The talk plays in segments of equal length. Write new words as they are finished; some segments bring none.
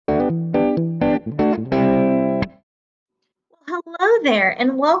Hello there,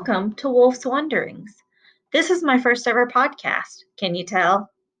 and welcome to Wolf's Wanderings. This is my first ever podcast, can you tell?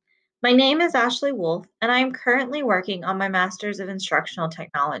 My name is Ashley Wolf, and I am currently working on my Master's of Instructional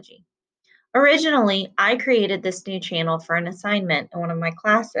Technology. Originally, I created this new channel for an assignment in one of my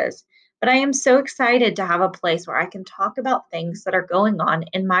classes, but I am so excited to have a place where I can talk about things that are going on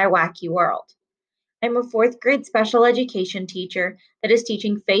in my wacky world. I'm a fourth grade special education teacher that is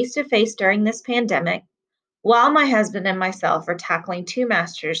teaching face to face during this pandemic while my husband and myself are tackling two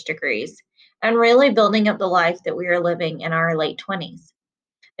master's degrees and really building up the life that we are living in our late 20s.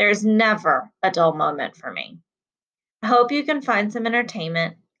 There's never a dull moment for me. I hope you can find some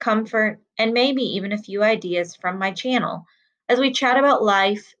entertainment, comfort, and maybe even a few ideas from my channel as we chat about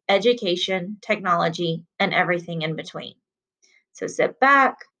life, education, technology, and everything in between. So sit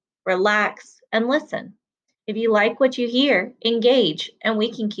back, relax, and listen. If you like what you hear, engage, and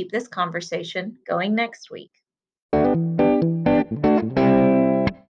we can keep this conversation going next week.